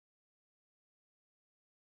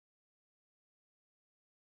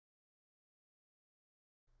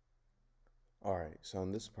Alright, so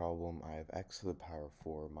in this problem, I have x to the power of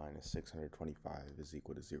 4 minus 625 is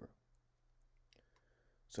equal to 0.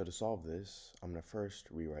 So to solve this, I'm going to first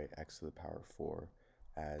rewrite x to the power of 4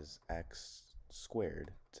 as x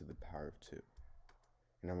squared to the power of 2.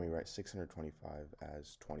 And I'm going to rewrite 625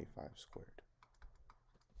 as 25 squared.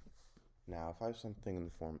 Now, if I have something in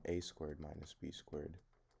the form a squared minus b squared,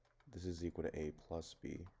 this is equal to a plus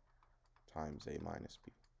b times a minus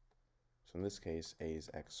b. So in this case, a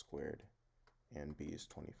is x squared and b is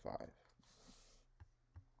 25.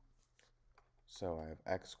 So I have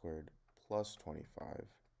x squared plus 25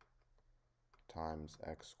 times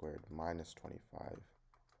x squared minus 25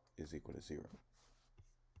 is equal to 0.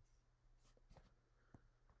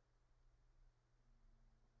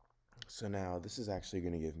 So now this is actually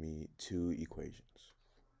going to give me two equations.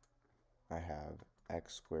 I have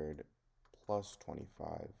x squared plus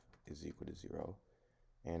 25 is equal to 0,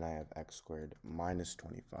 and I have x squared minus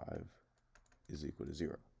 25 is equal to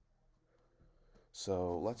 0.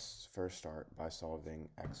 So let's first start by solving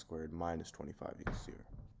x squared minus 25 equals 0.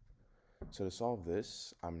 So to solve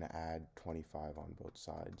this, I'm going to add 25 on both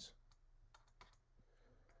sides.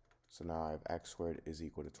 So now I have x squared is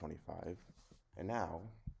equal to 25. And now,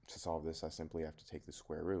 to solve this, I simply have to take the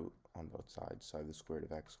square root on both sides. So I have the square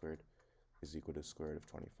root of x squared is equal to the square root of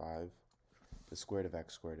 25. The square root of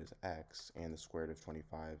x squared is x, and the square root of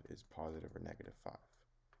 25 is positive or negative 5.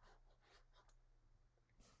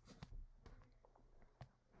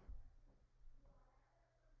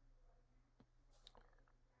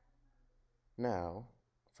 Now,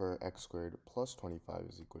 for x squared plus 25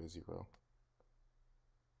 is equal to 0.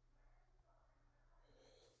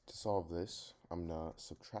 To solve this, I'm going to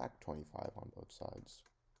subtract 25 on both sides.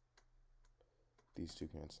 These two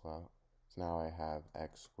cancel out. So now I have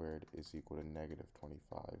x squared is equal to negative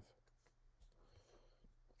 25.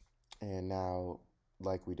 And now,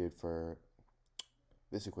 like we did for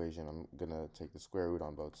this equation, I'm going to take the square root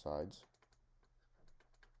on both sides.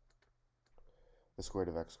 The square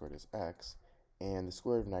root of x squared is x. And the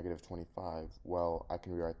square root of negative 25, well, I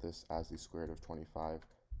can rewrite this as the square root of 25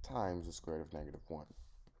 times the square root of negative 1.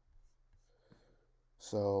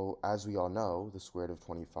 So, as we all know, the square root of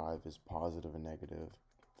 25 is positive and negative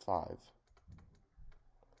 5.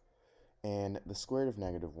 And the square root of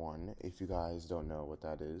negative 1, if you guys don't know what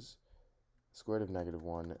that is, square root of negative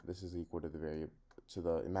 1, this is equal to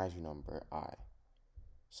the imaginary number I.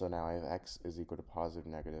 So now I have x is equal to positive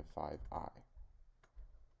negative 5i.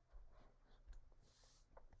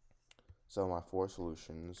 So my four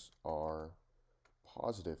solutions are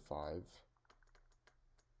positive 5,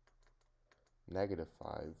 negative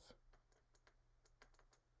 5,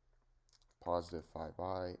 positive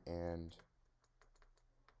 5i, and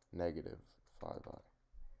negative 5i.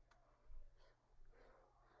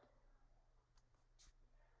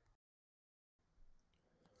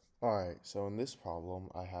 Alright, so in this problem,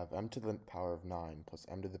 I have m to the power of 9 plus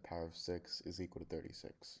m to the power of 6 is equal to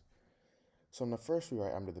 36. So I'm going to first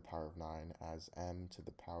rewrite m to the power of 9 as m to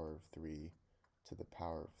the power of 3 to the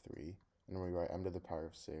power of 3. And then we write m to the power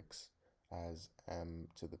of 6 as m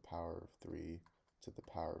to the power of 3 to the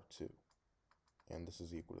power of 2. And this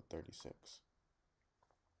is equal to 36.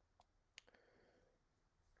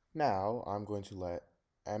 Now I'm going to let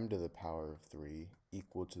m to the power of 3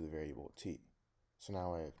 equal to the variable t. So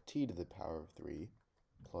now I have t to the power of 3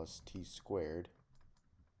 plus t squared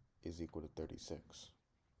is equal to 36.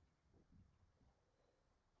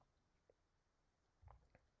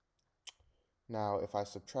 Now, if I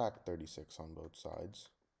subtract 36 on both sides,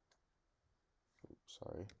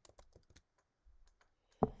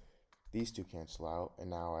 these two cancel out, and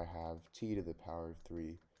now I have t to the power of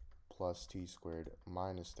 3 plus t squared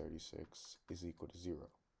minus 36 is equal to 0.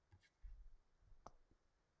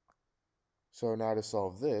 So now to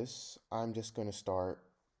solve this, I'm just going to start,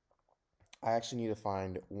 I actually need to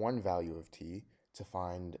find one value of t to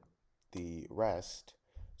find the rest.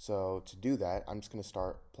 So to do that, I'm just going to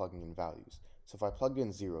start plugging in values. So if I plugged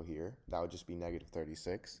in 0 here, that would just be negative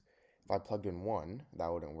 36. If I plugged in 1, that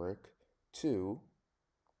wouldn't work. 2,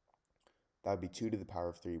 that would be 2 to the power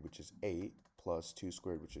of 3, which is 8, plus 2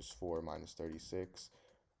 squared, which is 4, minus 36,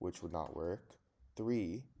 which would not work.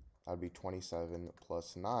 3, that would be 27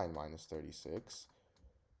 plus 9 minus 36,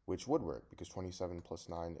 which would work, because 27 plus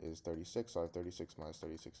 9 is 36, so I have 36 minus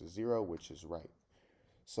 36 is 0, which is right.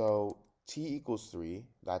 So t equals 3,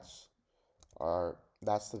 that's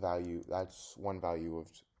the value, that's one value of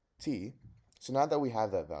t. So now that we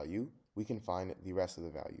have that value, we can find the rest of the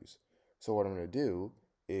values. So what I'm going to do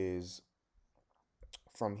is,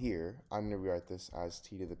 from here, I'm going to rewrite this as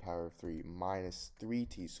t to the power of 3 minus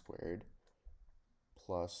 3t squared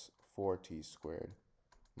plus 4t squared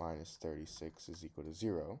minus 36 is equal to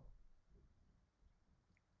 0.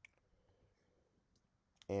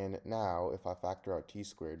 And now, if I factor out t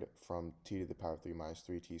squared from t to the power of 3 minus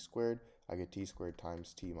 3t squared, I get t squared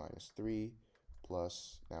times t minus 3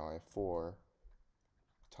 plus, now I have 4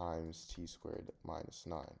 times t squared minus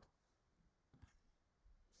 9.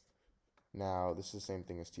 Now, this is the same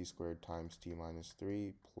thing as t squared times t minus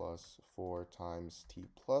 3 plus 4 times t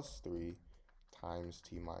plus 3 times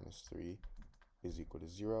t minus 3 is equal to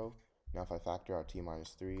 0. Now, if I factor out t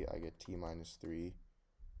minus 3, I get t minus 3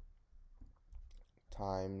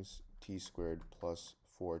 times t squared plus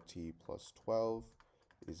 4t plus 12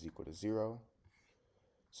 is equal to 0.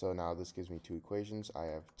 So now this gives me two equations. I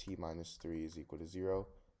have t minus 3 is equal to 0,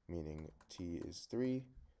 meaning t is 3,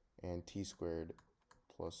 and t squared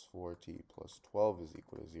plus 4t plus 12 is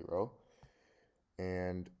equal to 0.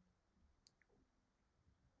 And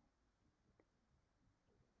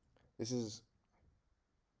this is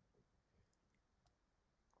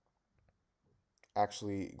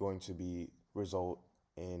actually going to be result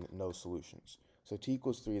in no solutions. So t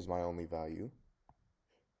equals 3 is my only value.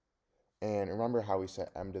 And remember how we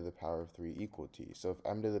set m to the power of 3 equal t. So if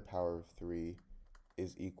m to the power of 3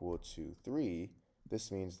 is equal to 3,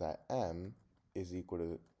 this means that m is equal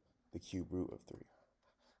to the cube root of 3.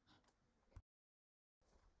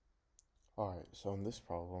 Alright, so in this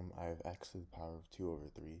problem, I have x to the power of 2 over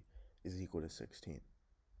 3 is equal to 16.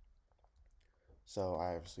 So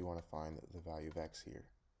I obviously want to find the value of x here.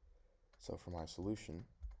 So for my solution,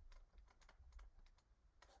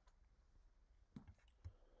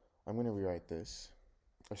 I'm going to rewrite this,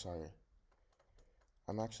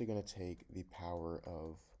 I'm actually going to take the power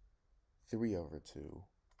of 3 over 2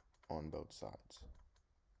 on both sides.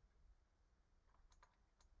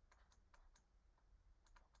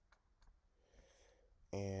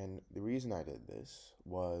 And the reason I did this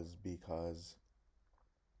was because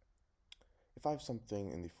if I have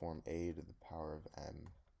something in the form a to the power of m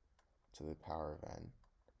to the power of n,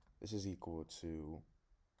 this is equal to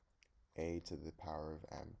a to the power of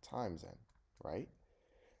m times n, right?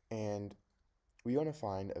 And we want to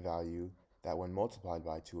find a value that when multiplied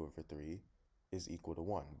by 2 over 3 is equal to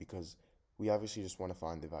 1, because we obviously just want to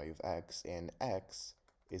find the value of x, and x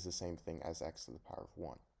is the same thing as x to the power of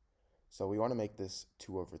 1. So we want to make this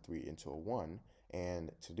 2 over 3 into a 1,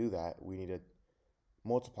 and to do that, we need to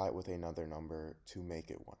multiply it with another number to make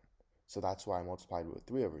it 1. So that's why I multiplied it with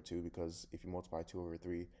 3 over 2, because if you multiply 2 over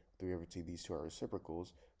 3, 3 over 2, these two are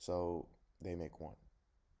reciprocals, so they make 1.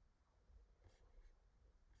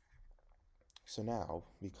 So now,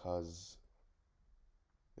 because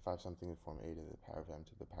if I have something in the form a to the power of m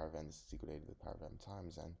to the power of n, this is equal to a to the power of m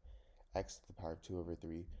times n, x to the power of 2 over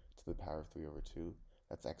 3 to the power of 3 over 2,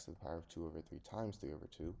 that's x to the power of 2 over 3 times 3 over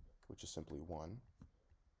 2, which is simply 1,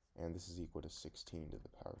 and this is equal to 16 to the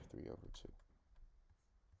power of 3 over 2.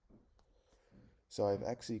 So I have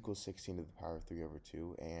x equals 16 to the power of 3 over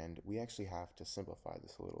 2, and we actually have to simplify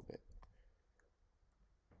this a little bit.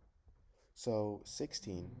 So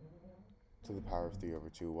 16 to the power of 3 over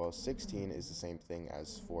 2, well, 16 is the same thing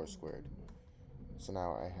as 4 squared. So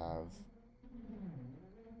now I have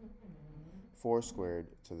 4 squared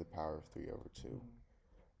to the power of 3 over 2.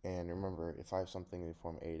 And remember, if I have something in the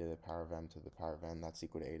form a to the power of m to the power of n, that's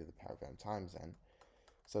equal to a to the power of m times n.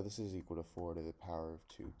 So this is equal to 4 to the power of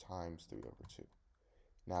 2 times 3 over 2.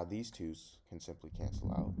 Now these 2's can simply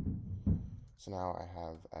cancel out. So now I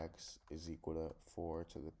have x is equal to 4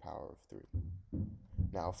 to the power of 3.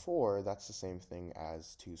 Now 4, that's the same thing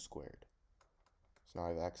as 2 squared. So now I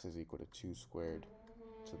have x is equal to 2 squared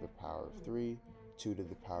to the power of 3. 2 to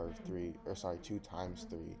the power of 3, 2 times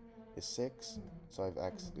 3 is 6. So I have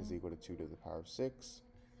x is equal to 2 to the power of 6.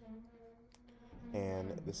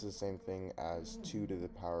 And this is the same thing as 2 to the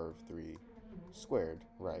power of 3 squared,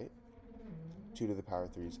 right? 2 to the power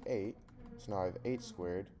of 3 is 8. So now I have 8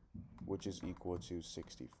 squared, which is equal to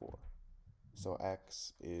 64. So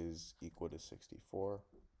x is equal to 64.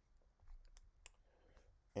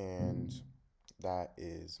 And that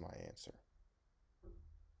is my answer.